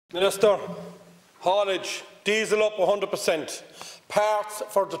Minister, haulage, diesel up 100%, parts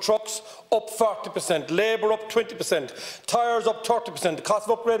for the trucks up 40%, labour up 20%, tyres up 30%, the cost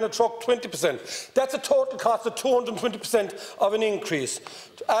of upgrading a truck 20%. That's a total cost of 220% of an increase.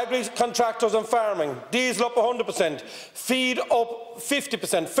 Agri-contractors and farming, diesel up 100%, feed up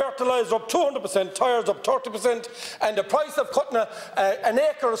 50%, fertiliser up 200%, tyres up 30%, and the price of cutting an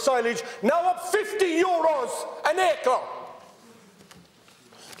acre of silage now up €50 an acre.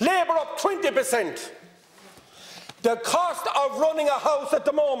 Labour up 20%. The cost of running a house at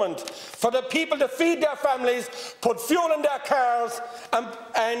the moment for the people to feed their families, put fuel in their cars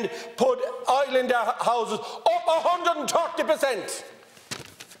and put oil in their houses up 130%.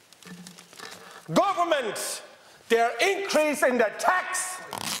 Government, their increase in the tax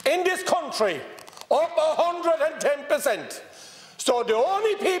in this country up 110%. So the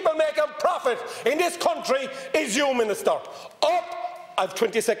only people making profit in this country is you, Minister. Up, I have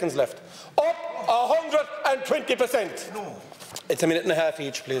 20 seconds left. Up 120%. No. It's a minute and a half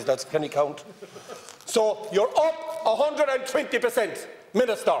each, please. Can you count? So you're up 120%,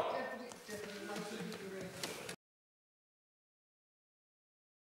 Minister.